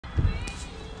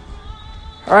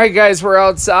All right, guys, we're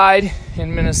outside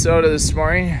in Minnesota this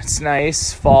morning. It's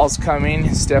nice. Fall's coming.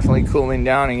 It's definitely cooling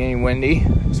down and getting windy.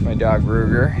 There's my dog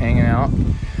Ruger hanging out.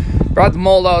 Brought the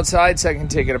mold outside so I can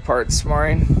take it apart this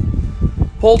morning.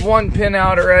 Pulled one pin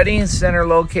out already, center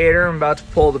locator. I'm about to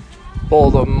pull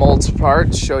the molds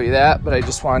apart to show you that, but I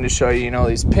just wanted to show you,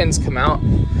 these pins come out.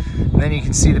 And then you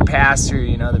can see the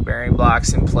pass-through, the bearing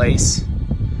block's in place.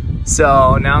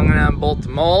 So now I'm going to unbolt the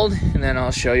mold, and then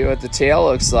I'll show you what the tail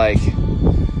looks like.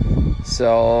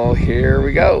 So here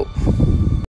we go.